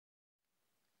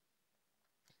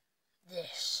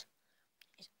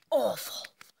awful.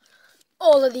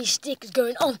 All of these stickers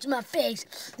going onto my face.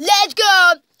 Let's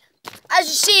go! As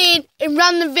you've seen in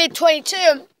Random Vid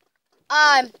 22,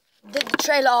 I did the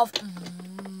trailer of...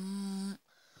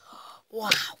 Wow.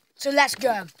 So let's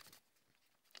go.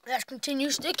 Let's continue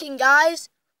sticking, guys.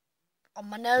 On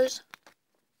my nose.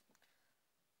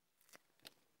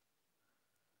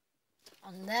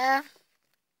 On there.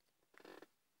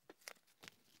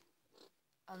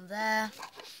 On there.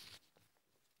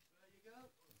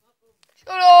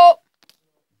 Shut up!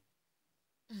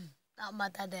 Not my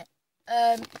dad.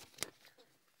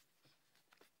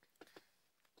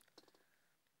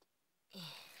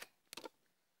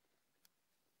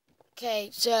 Okay,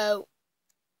 so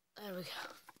there we go.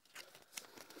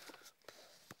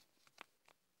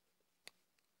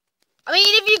 I mean,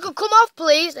 if you could come off,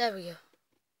 please. There we go.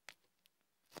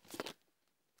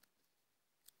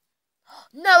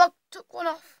 No, I took one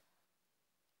off.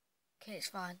 Okay, it's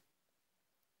fine.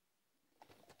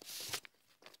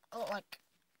 I look like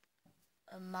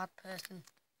a mad person.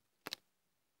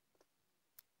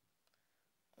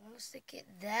 I want to stick it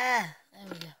there. There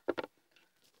we go.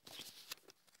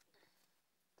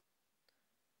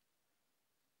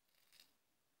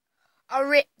 I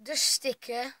ripped the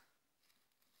sticker.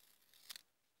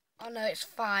 Oh no, it's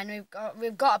fine.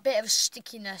 We've got a bit of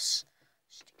stickiness.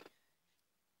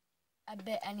 A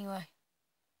bit anyway.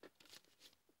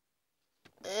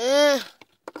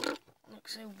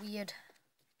 Looks so weird.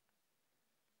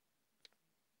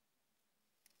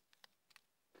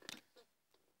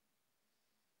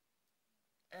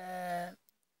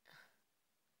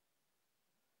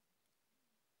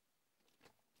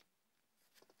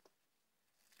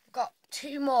 Got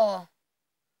two more.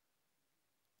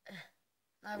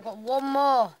 Now I've got one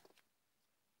more.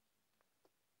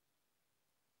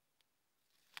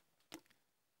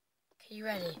 Okay, you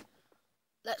ready?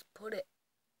 Let's put it.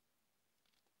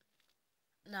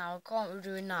 No, I can't be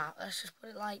doing that. Let's just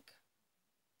put it like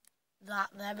that.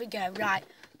 There we go. Right.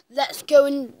 Let's go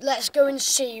and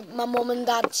see my mum and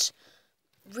dad's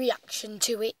reaction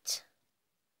to it.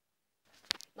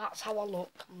 That's how I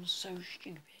look. I'm so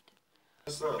stupid.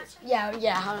 What's that? Yeah.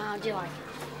 How do you like it?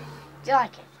 Do you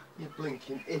like it? You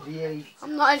blinking idiot.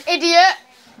 I'm not an idiot.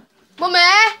 Mummy!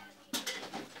 Do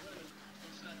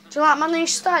you like my new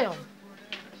style?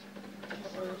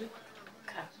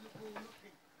 Okay.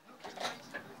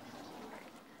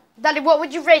 Daddy, what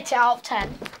would you rate it out of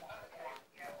 10?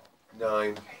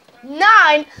 9.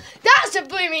 9? That's a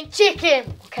blooming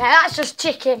chicken. Okay, that's just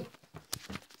chicken.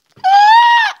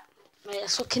 Ah! Wait,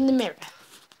 let's look in the mirror.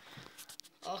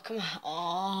 Oh, come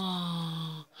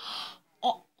on.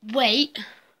 Oh, wait.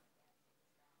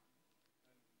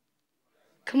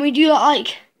 Can we do that,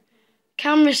 like,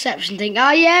 camera reception thing?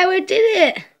 Oh, yeah, we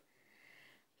did it.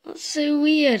 That's so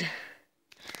weird.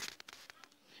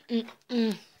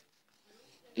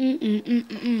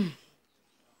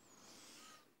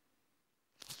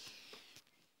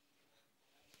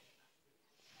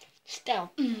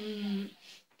 Still.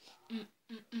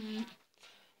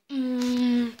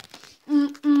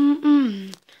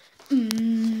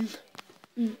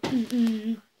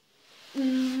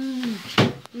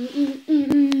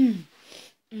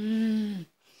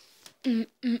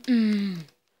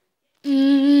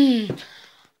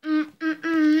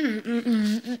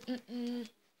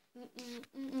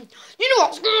 You know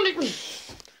what's going on?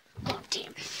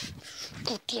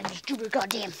 Goddamn, you stupid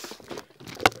goddamn.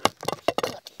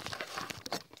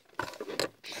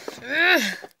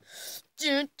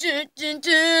 Dun, dun, dun,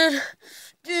 dun.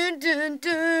 Dun, dun,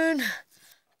 dun.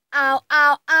 Ow,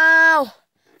 ow, ow.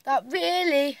 That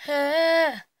really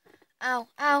hurt. Ow,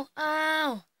 ow,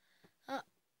 ow. That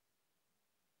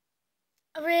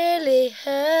really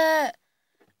hurt.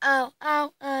 Ow,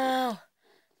 ow, ow.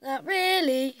 That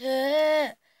really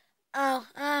hurt. Ow,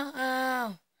 ow,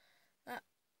 ow.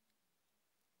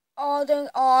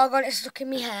 I got it stuck in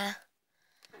my hair.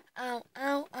 Ow,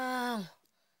 ow, ow.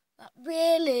 That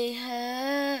really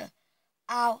hurt.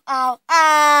 Ow, ow,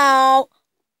 ow.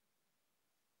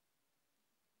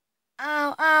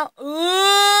 Ow, ow.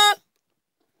 Ooh.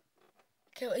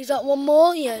 Okay, is that one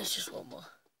more? Yeah, it's just one more.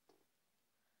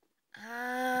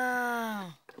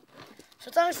 Ow.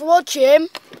 So thanks for watching.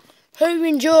 Hope you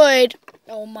enjoyed.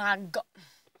 Oh my god.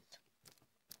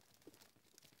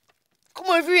 Come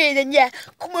over here then, yeah.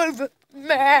 Come over.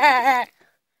 Bah.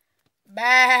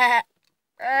 Bah.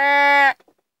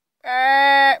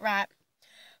 Right.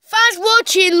 Thanks for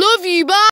watching. Love you. Bye.